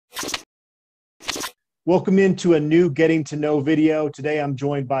Welcome into a new Getting to Know video. Today I'm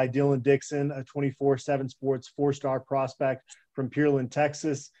joined by Dylan Dixson, a 24/7 Sports four-star prospect from Pearland,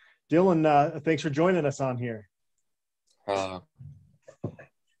 Texas. Dylan, thanks for joining us on here.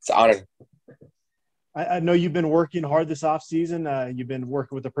 It's an honor. I know you've been working hard this offseason. You've been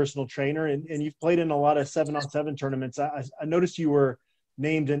working with a personal trainer, and you've played in a lot of 7-on-7 tournaments. I noticed you were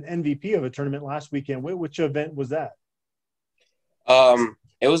named an MVP of a tournament last weekend. Which event was that?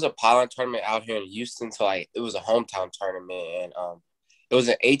 It was a pylon tournament out here in Houston, so it was a hometown tournament, and it was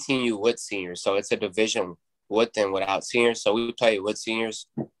an 18U with seniors, so it's a division with and without seniors. So we played with seniors.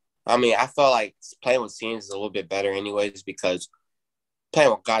 I mean, I felt like playing with seniors is a little bit better, anyways, because playing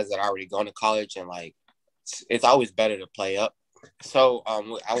with guys that are already going to college and it's always better to play up. So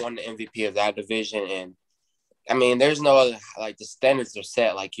I won the MVP of that division, and I mean, there's no other the standards are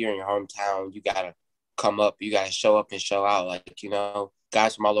set. Like, you're in your hometown, you gotta come up, you gotta show up and show out.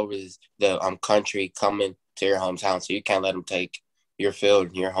 Guys from all over the country coming to your hometown, so you can't let them take your field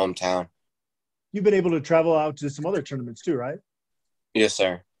in your hometown. You've been able to travel out to some other tournaments too, right? Yes,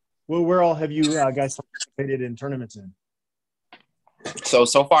 sir. Well, where all have you guys participated in tournaments in? So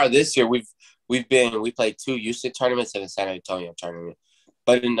far this year, we played 2 Houston tournaments and a San Antonio tournament.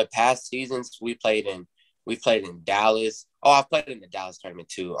 But in the past seasons, we played in Dallas. Oh, I played in the Dallas tournament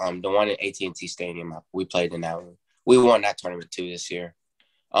too. The one in AT&T Stadium, we played in that one. We won that tournament too this year.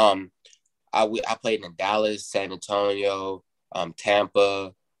 I played in Dallas, San Antonio,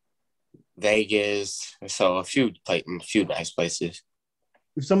 Tampa, Vegas. So played in a few nice places.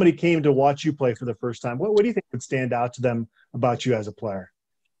 If somebody came to watch you play for the first time, what do you think would stand out to them about you as a player?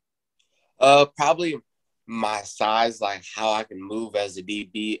 Probably my size, how I can move as a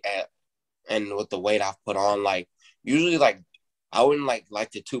DB and with the weight I've put on. Usually I wouldn't like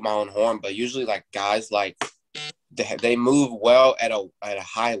to toot my own horn, but usually guys they move well at a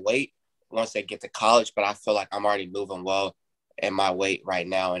high weight once they get to college. But I feel like I'm already moving well at my weight right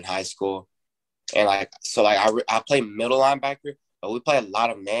now in high school, and I play middle linebacker, but we play a lot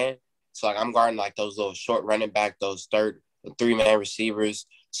of man. So I'm guarding those little short running back, those 3-man receivers.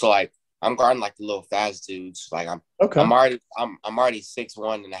 So I'm guarding the little fast dudes. I'm already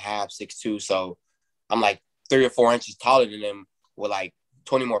 6'1 and a half, 6'2. So I'm 3 or 4 inches taller than them with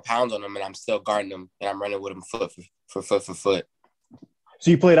 20 more pounds on them, and I'm still guarding them, and I'm running with them foot for foot.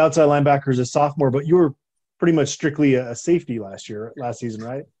 So you played outside linebacker as a sophomore, but you were pretty much strictly a safety last season,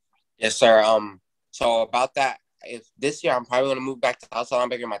 right? Yes, sir. So about that, if this year I'm probably going to move back to outside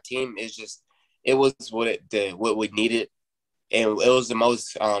linebacker. My team is it was what we needed, and it was the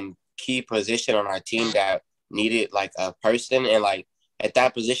most key position on our team that needed a person, and at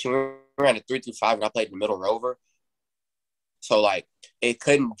that position we ran a 3-5, and I played the middle rover. So it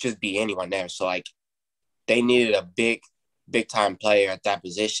couldn't just be anyone there. So they needed a big time player at that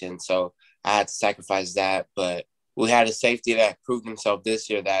position. So I had to sacrifice that, but we had a safety that proved himself this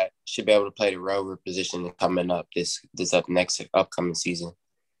year that should be able to play the rover position coming up this upcoming season.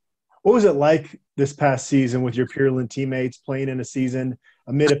 What was it like this past season with your Pearland teammates playing in a season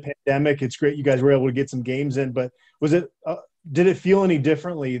amid a pandemic? It's great you guys were able to get some games in, but did it feel any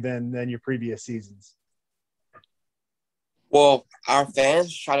differently than your previous seasons? Well, our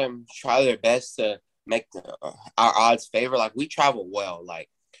fans try their best to make our odds favor. We travel well.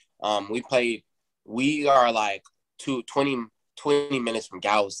 We are 20 minutes from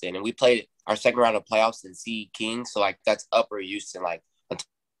Galveston, and we played our second round of playoffs in C King. So that's Upper Houston, on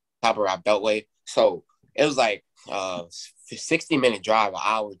top of our beltway. So it was 60-minute drive, an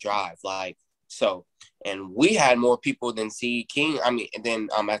hour drive. And we had more people than C King. I mean, and then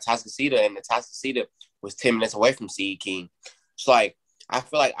at Tascasita, and the Tascasita was 10 minutes away from C King. So I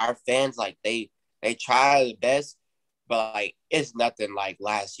feel like our fans they try their best, but it's nothing like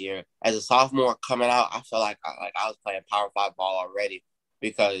last year. As a sophomore coming out, I feel like I was playing Power 5 ball already,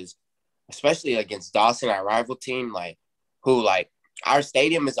 because especially against Dawson, our rival team, our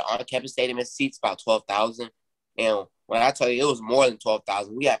stadium is an on-campus stadium. It seats about 12,000. And when I tell you it was more than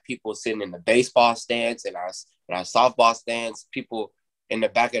 12,000, we had people sitting in the baseball stands and our softball stands, people in the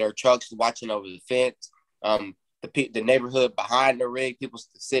back of their trucks watching over the fence, the neighborhood behind the rig, people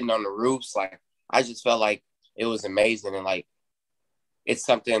sitting on the roofs. I just felt like it was amazing, and it's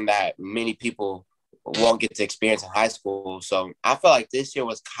something that many people won't get to experience in high school. So I felt like this year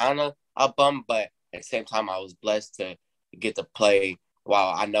was kind of a bum, but at the same time I was blessed to get to play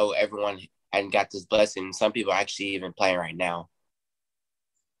while I know everyone hadn't got this blessing. Some people are actually even playing right now.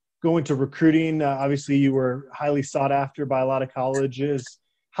 Going to recruiting, obviously you were highly sought after by a lot of colleges.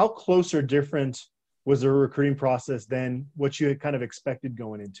 How close or different was the recruiting process than what you had kind of expected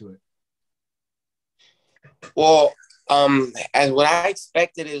going into it? Well, And what I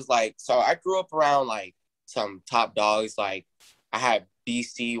expected is like, so I grew up around like some top dogs. Like I had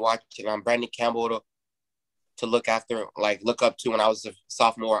BC watching Brandon Campbell to look after, like look up to when I was a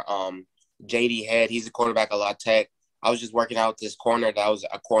sophomore. JD Head, he's a quarterback at La Tech. I was just working out this corner that was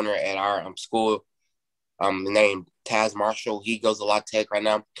a corner at our school. Named Taz Marshall. He goes to La Tech right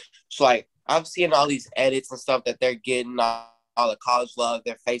now. So like I'm seeing all these edits and stuff that they're getting, all the college love.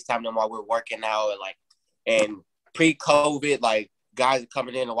 They're FaceTiming them while we're working out, and pre-COVID, like guys are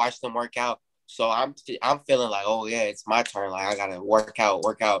coming in to watch them work out. So I'm feeling like, oh yeah, it's my turn. Like I gotta work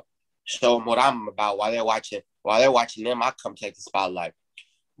out, show them what I'm about while they're watching them. I come take the spotlight.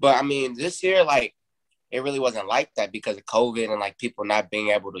 But I mean, this year, like it really wasn't like that because of COVID and like people not being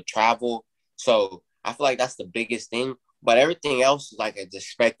able to travel. So I feel like that's the biggest thing. But everything else is like as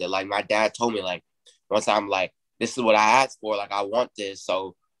expected. Like my dad told me, like once I'm like, this is what I asked for. Like I want this,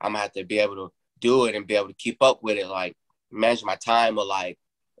 so I'm gonna have to be able to do it and be able to keep up with it. Like manage my time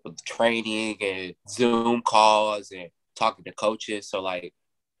with training and Zoom calls and talking to coaches. So like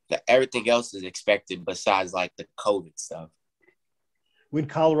everything else is expected besides like the COVID stuff. When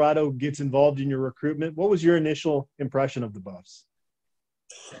Colorado gets involved in your recruitment, what was your initial impression of the Buffs?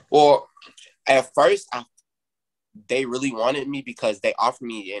 Well, at first, they really wanted me because they offered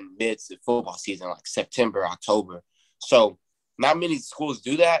me in mid-football season, like September, October. So not many schools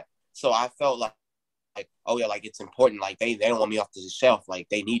do that. So I felt like oh, yeah, like it's important. Like they don't want me off the shelf. Like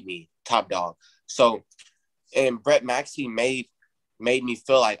they need me, top dog. So, and Brett Maxey made me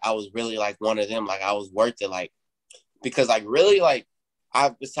feel like I was really like one of them. Like I was worth it. Like, because like really like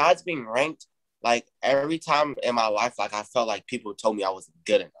besides being ranked, like every time in my life, like I felt like people told me I wasn't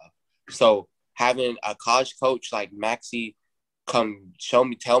good enough. So having a college coach like Maxey come tell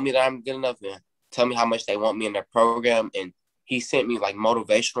me that I'm good enough and tell me how much they want me in their program. And he sent me like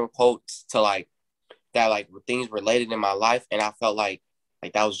motivational quotes to like that, like things related in my life. And I felt like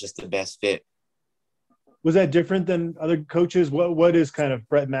that was just the best fit. Was that different than other coaches? What is kind of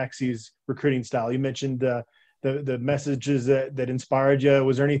Brett Maxey's recruiting style? You mentioned the messages that inspired you.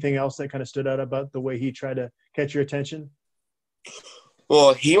 Was there anything else that kind of stood out about the way he tried to catch your attention?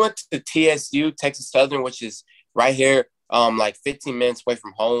 Well, he went to TSU, Texas Southern, which is right here, like 15 minutes away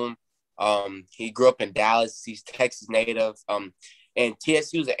from home. He grew up in Dallas. He's Texas native. And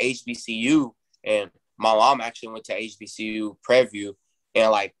TSU is an HBCU, and my mom actually went to HBCU Prairie View, and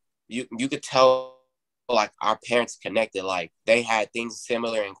like you could tell like our parents connected. Like they had things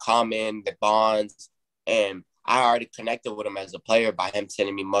similar in common, the bonds, and I already connected with him as a player by him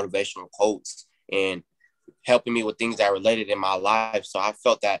sending me motivational quotes and helping me with things that related in my life. So I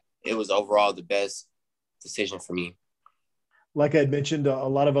felt that it was overall the best decision for me. Like I had mentioned, a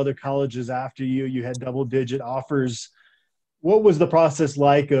lot of other colleges after you had double-digit offers. What was the process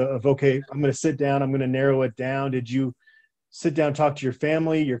like of okay, I'm going to sit down, I'm going to narrow it down? Did you sit down, talk to your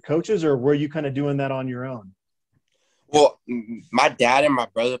family, your coaches, or were you kind of doing that on your own? Well, my dad and my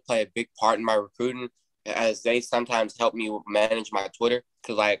brother play a big part in my recruiting, as they sometimes help me manage my Twitter.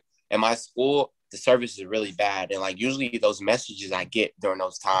 Because like in my school, the service is really bad. And like usually those messages I get during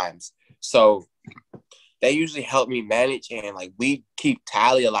those times. So they usually help me manage, and like we keep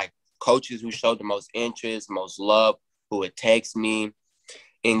tally of like coaches who showed the most interest, most love, who would text me.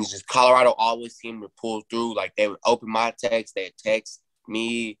 And just Colorado always seemed to pull through. Like they would open my text, they'd text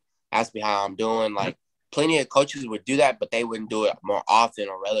me, ask me how I'm doing. Like plenty of coaches would do that, but they wouldn't do it more often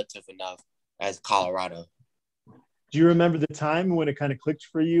or relative enough as Colorado. Do you remember the time when it kind of clicked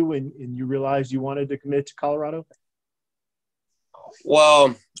for you and you realized you wanted to commit to Colorado?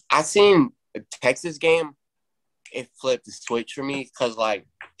 Well, I seen the Texas game. It flipped the switch for me because, like,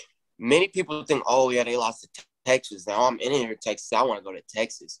 many people think, oh, yeah, they lost to Texas. Now I'm in here, Texas. I want to go to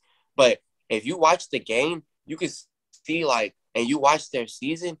Texas. But if you watch the game, you can see, like, and you watch their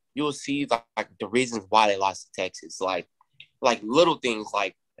season, you will see, like the reasons why they lost to Texas. Like little things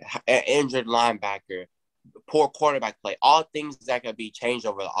like an injured linebacker, poor quarterback play, all things that could be changed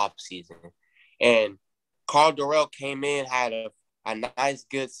over the offseason. And Carl Durrell came in, had a nice,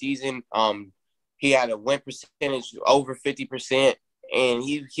 good season. He had a win percentage over 50%, and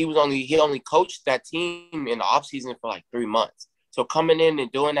he only coached that team in the offseason for like 3 months. So coming in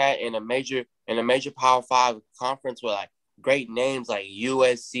and doing that in a major Power 5 conference with like great names like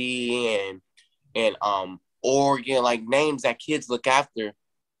USC and Oregon, like names that kids look after,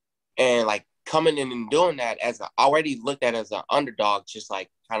 and like coming in and doing that as already looked at as an underdog, just like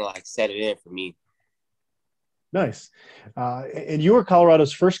kind of like set it in for me. Nice. And you were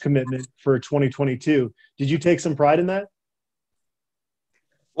Colorado's first commitment for 2022. Did you take some pride in that?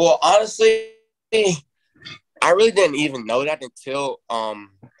 Well, honestly, I really didn't even know that until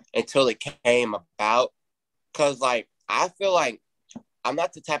it came about. Cause like I feel like I'm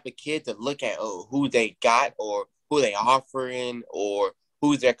not the type of kid to look at who they got or who they offering or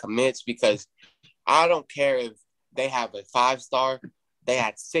who's their commits, because I don't care if they have a 5-star. They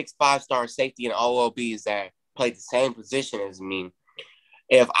had 6 5-star safety and OLBs that played the same position as me.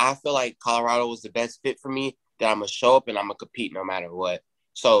 If I feel like Colorado was the best fit for me, then I'm going to show up and I'm going to compete no matter what.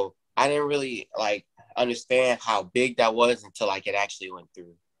 So I didn't really understand how big that was until it actually went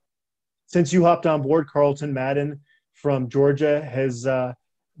through. Since you hopped on board, Carlton Madden from Georgia has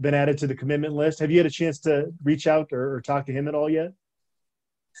been added to the commitment list. Have you had a chance to reach out or talk to him at all yet?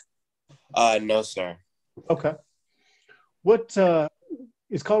 No, sir. Okay. What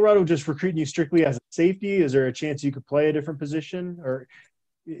is Colorado just recruiting you strictly as a safety? Is there a chance you could play a different position, or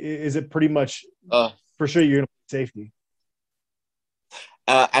is it pretty much for sure you're going to play safety?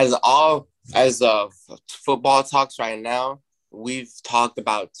 As football talks right now, we've talked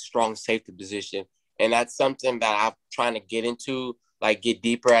about strong safety position, and that's something that I'm trying to get into, get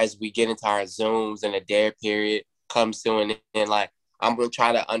deeper as we get into our Zooms and the dare period comes to an end. I'm going to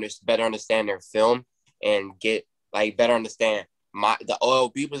try to better understand their film and get better understand the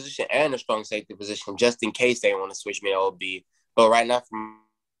OLB position and the strong safety position, just in case they want to switch me to OLB. But right now, from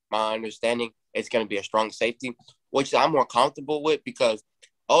my understanding, it's going to be a strong safety, which I'm more comfortable with because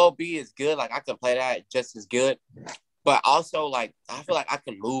OLB is good. I can play that just as good. But also, I feel like I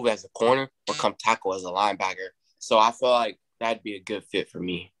can move as a corner or come tackle as a linebacker. So I feel like that'd be a good fit for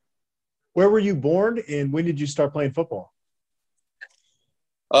me. Where were you born, and when did you start playing football?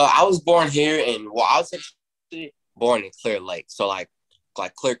 I was born here I was actually born in Clear Lake. So, like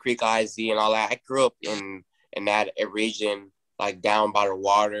Clear Creek, IZ, and all that. I grew up in that region, down by the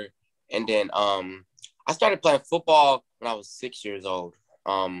water. And then I started playing football when I was 6 years old.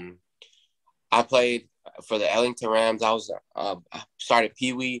 I played for the Ellington Rams. I started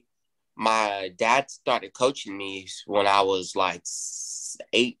Pee Wee. My dad started coaching me when I was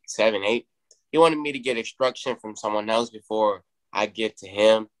 7, 8. He wanted me to get instruction from someone else before I get to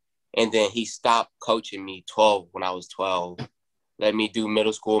him. And then he stopped coaching me when I was 12. Let me do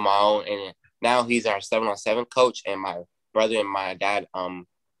middle school on my own. And now he's our 7-on-7 coach, and my brother and my dad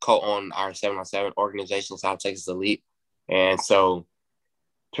co-own our 7-on-7 organization, South Texas Elite. And so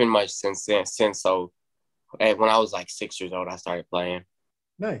pretty much since when I was 6 years old, I started playing.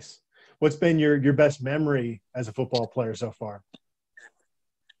 Nice. What's been your best memory as a football player so far?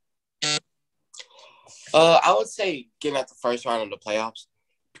 I would say getting at the first round of the playoffs,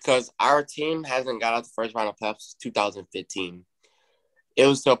 because our team hasn't got out the first round of playoffs since 2015. It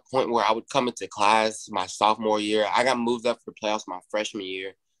was to a point where I would come into class my sophomore year. I got moved up for the playoffs my freshman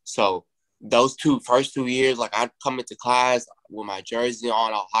year. So those first 2 years, I'd come into class with my jersey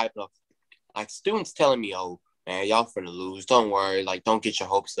on, all hyped up. Students telling me, "Oh, man, y'all finna lose. Don't worry. Don't get your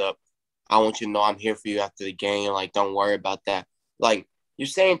hopes up. I want you to know I'm here for you after the game. Don't worry about that." You're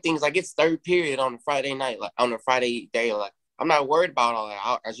saying things it's third period on a Friday night, on a Friday day. I'm not worried about all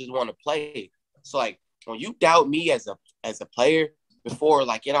that. I just want to play. So when you doubt me as a player before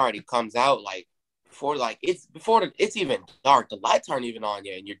it already comes out, before it's even dark, the lights aren't even on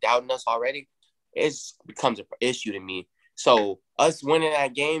yet, and you're doubting us already, it becomes an issue to me. So us winning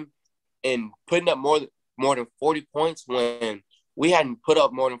that game and putting up more than 40 points when we hadn't put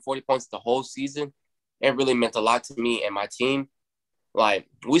up more than 40 points the whole season, it really meant a lot to me and my team.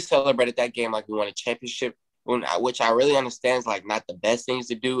 We celebrated that game like we won a championship, which I really understand is not the best things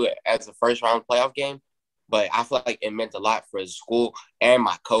to do as a first round playoff game, but I feel like it meant a lot for the school and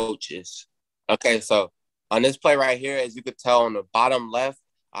my coaches. Okay, so on this play right here, as you could tell on the bottom left,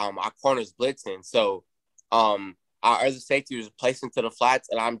 our corner's blitzing. So our other safety was placing to the flats,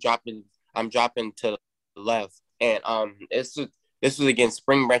 and I'm dropping to the left. And this was against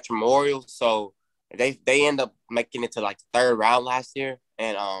Spring Branch Memorial, so they end up making it to the third round last year.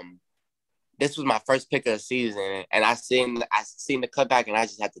 And this was my first pick of the season, and I seen the cutback, and I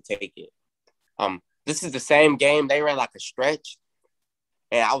just had to take it. This is the same game. They ran a stretch,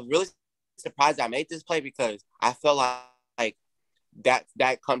 and I was really surprised I made this play because I felt like that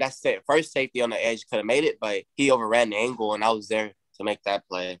first safety on the edge could have made it, but he overran the angle, and I was there to make that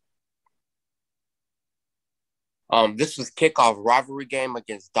play. This was kickoff rivalry game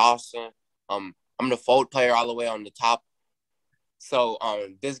against Dawson. I'm the fold player all the way on the top. So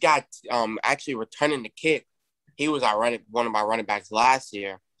this guy actually returning the kick, he was one of my running backs last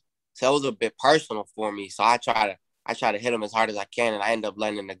year. So it was a bit personal for me. So I try to hit him as hard as I can, and I end up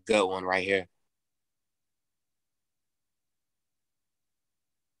landing a good one right here.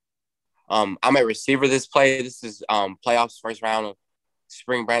 I'm a receiver this play. This is playoffs first round of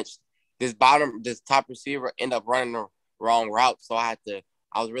Spring Branch. This top receiver ended up running the wrong route, so I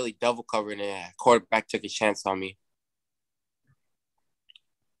was really double covering it. Quarterback took a chance on me.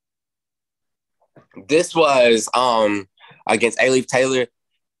 This was against A-Leaf Taylor.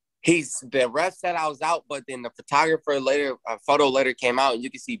 The ref said I was out, but then the photographer later, a photo later came out, and you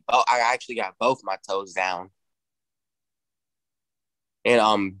can see I actually got both my toes down.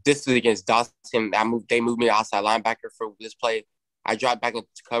 And this is against Dawson. They moved me to outside linebacker for this play. I dropped back into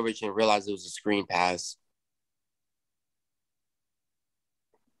coverage and realized it was a screen pass.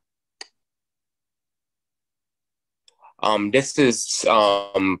 This is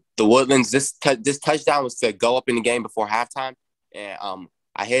the Woodlands. This touchdown was to go up in the game before halftime, and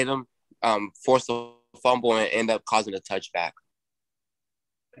I hit him, forced a fumble, and ended up causing a touchback.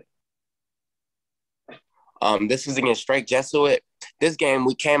 This is against Drake Jesuit. This game,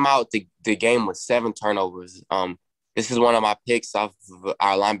 we came out the game with 7 turnovers. This is one of my picks off of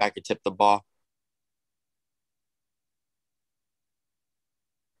our linebacker tipped the ball.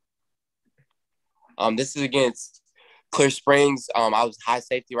 This is against Clear Springs. I was high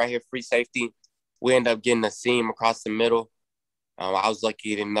safety right here, free safety. We ended up getting a seam across the middle. I was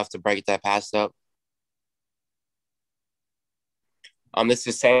lucky enough to break that pass up. This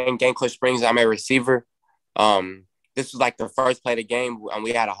is same game, Clear Springs. I'm a receiver. This was like the first play of the game, and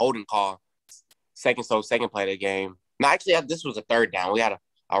we had a holding call. Second play of the game. No, actually, this was a third down. We had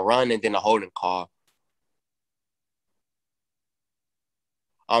a run and then a holding call.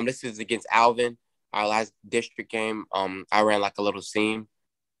 This is against Alvin, our last district game. I ran like a little seam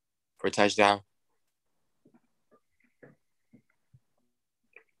for a touchdown.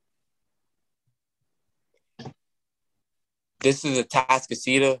 This is a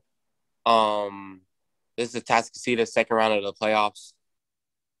Tascasita. This is a Tascasita second round of the playoffs.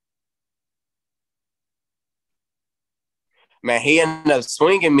 Man, he ended up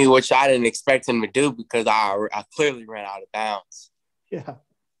swinging me, which I didn't expect him to do because I clearly ran out of bounds. Yeah.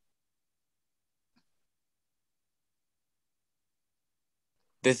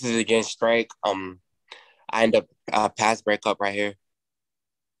 This is against Drake. I end up pass breakup right here.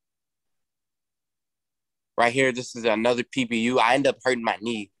 Right here, this is another PBU. I end up hurting my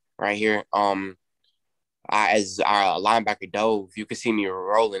knee right here. As our linebacker dove, you can see me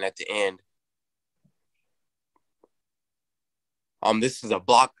rolling at the end. This is a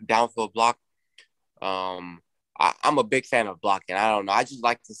block, downfield block. I'm a big fan of blocking. I don't know. I just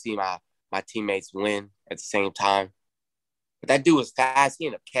like to see my teammates win at the same time. But that dude was fast. He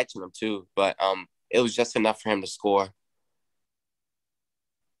ended up catching him too. But it was just enough for him to score.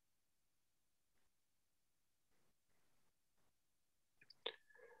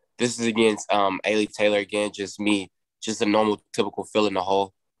 This is against A-Leaf Taylor again, just me. Just a normal, typical fill in the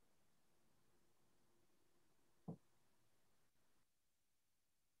hole.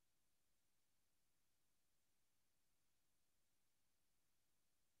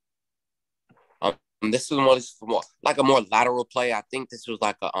 This was more like a more lateral play. I think this was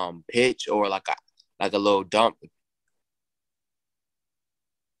like a pitch or like a little dump.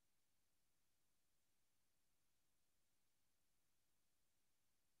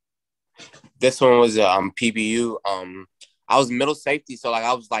 This one was a PBU. I was middle safety, so like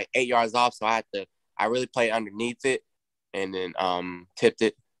I was like 8 yards off, so I really played underneath it and then tipped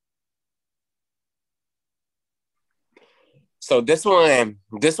it. So this one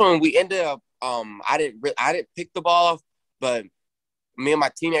we ended up I didn't pick the ball off, but me and my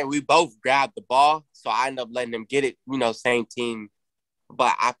teammate we both grabbed the ball, so I ended up letting them get it. Same team.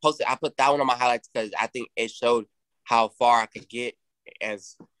 But I put that one on my highlights because I think it showed how far I could get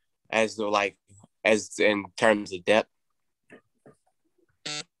as in terms of depth.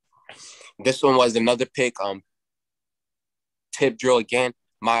 This one was another pick. Tip drill again.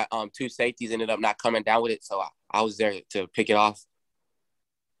 My 2 safeties ended up not coming down with it, so I was there to pick it off.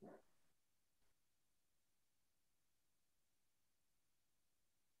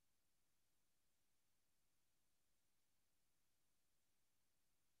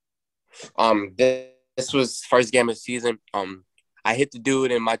 This was first game of the season. I hit the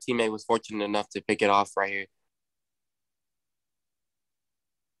dude, and my teammate was fortunate enough to pick it off right here.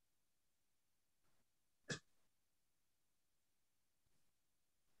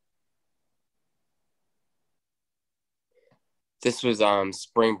 This was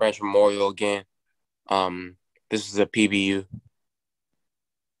Spring Branch Memorial again. This was a PBU.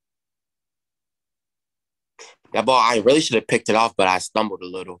 That ball, I really should have picked it off, but I stumbled a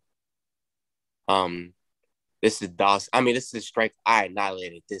little. This is Dawson. I mean, this is strike. I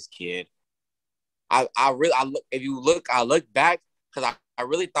annihilated this kid. I look back because I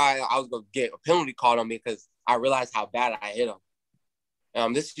really thought I was gonna get a penalty called on me because I realized how bad I hit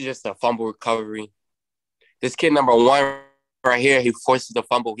him. This is just a fumble recovery. This kid number 1 right here, he forces the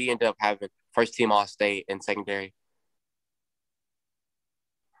fumble. He ended up having first team All-State in secondary.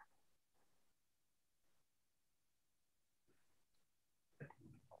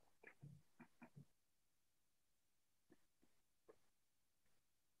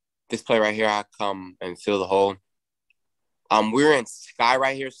 this play right here, I come and fill the hole. We were in sky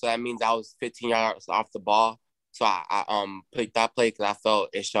right here, so that means I was 15 yards off the ball. So I picked that play because I felt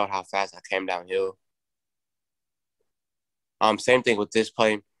it showed how fast I came downhill. Same thing with this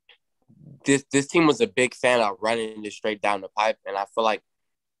play. This team was a big fan of running just straight down the pipe, and I feel like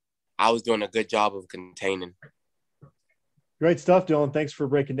I was doing a good job of containing. Great stuff, Dylan. Thanks for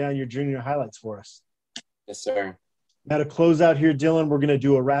breaking down your junior highlights for us. Yes, sir. Now to close out here, Dylan, we're going to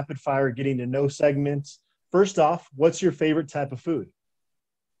do a rapid fire getting to know segments. First off, what's your favorite type of food?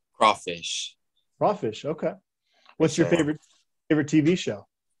 Crawfish. Crawfish, okay. What's your favorite TV show?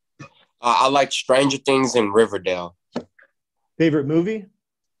 I like Stranger Things and Riverdale. Favorite movie?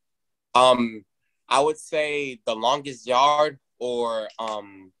 I would say The Longest Yard or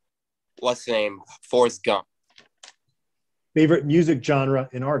what's the name? Forrest Gump. Favorite music genre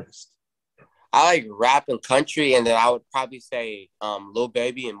and artist? I like rap and country, and then I would probably say Lil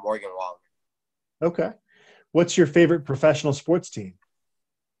Baby and Morgan Wallen. Okay. What's your favorite professional sports team?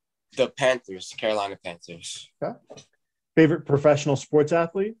 The Panthers, Carolina Panthers. Okay. Favorite professional sports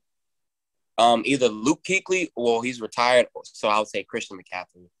athlete? Either Luke Kuechly, well, he's retired, so I would say Christian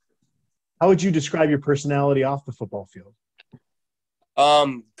McCaffrey. How would you describe your personality off the football field?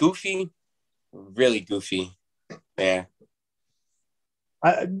 Goofy, really goofy. Yeah.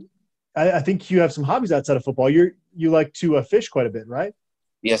 I think you have some hobbies outside of football. You like to fish quite a bit, right?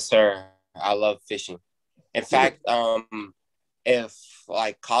 Yes, sir. I love fishing. In fact, if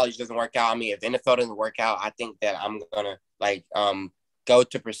like college doesn't work out, if NFL doesn't work out, I think that I'm gonna go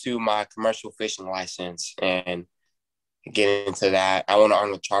to pursue my commercial fishing license and get into that. I want to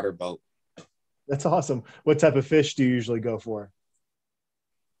own a charter boat. That's awesome. What type of fish do you usually go for?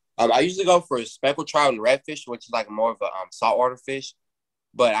 I usually go for speckled trout and redfish, which is like more of a saltwater fish.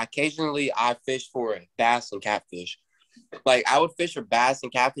 But occasionally I fish for bass and catfish. Like I would fish for bass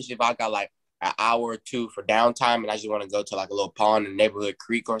and catfish if I got like an hour or two for downtime and I just want to go to like a little pond in the neighborhood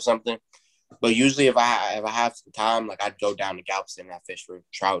creek or something. But usually if I have some time, like I'd go down to Galveston and I fish for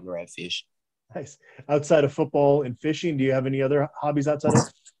trout and redfish. Nice. Outside of football and fishing, do you have any other hobbies outside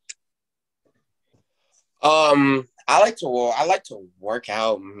of? I like to work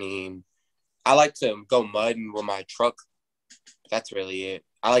out. I like to go mudding with my truck. That's really it.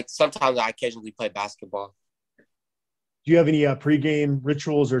 Sometimes I occasionally play basketball. Do you have any pregame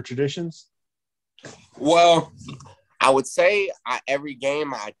rituals or traditions? Well, I would say every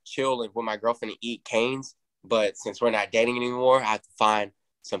game I chill with my girlfriend and eat canes. But since we're not dating anymore, I have to find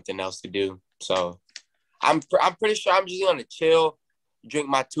something else to do. So I'm pretty sure I'm just gonna chill, drink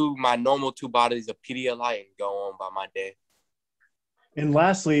my normal 2 bottles of Pedialyte, and go on by my day. And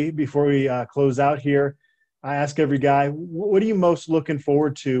lastly, before we close out here, I ask every guy, what are you most looking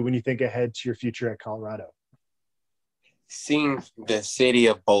forward to when you think ahead to your future at Colorado? Seeing the city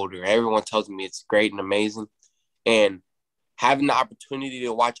of Boulder. Everyone tells me it's great and amazing. And having the opportunity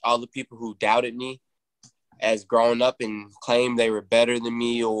to watch all the people who doubted me as growing up and claimed they were better than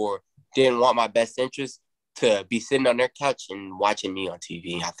me or didn't want my best interest, to be sitting on their couch and watching me on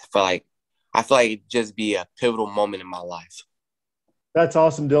TV. I feel like it'd just be a pivotal moment in my life. That's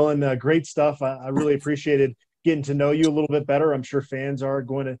awesome, Dylan. Great stuff. I really appreciated getting to know you a little bit better. I'm sure fans are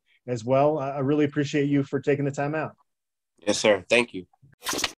going to as well. I really appreciate you for taking the time out. Yes, sir. Thank you.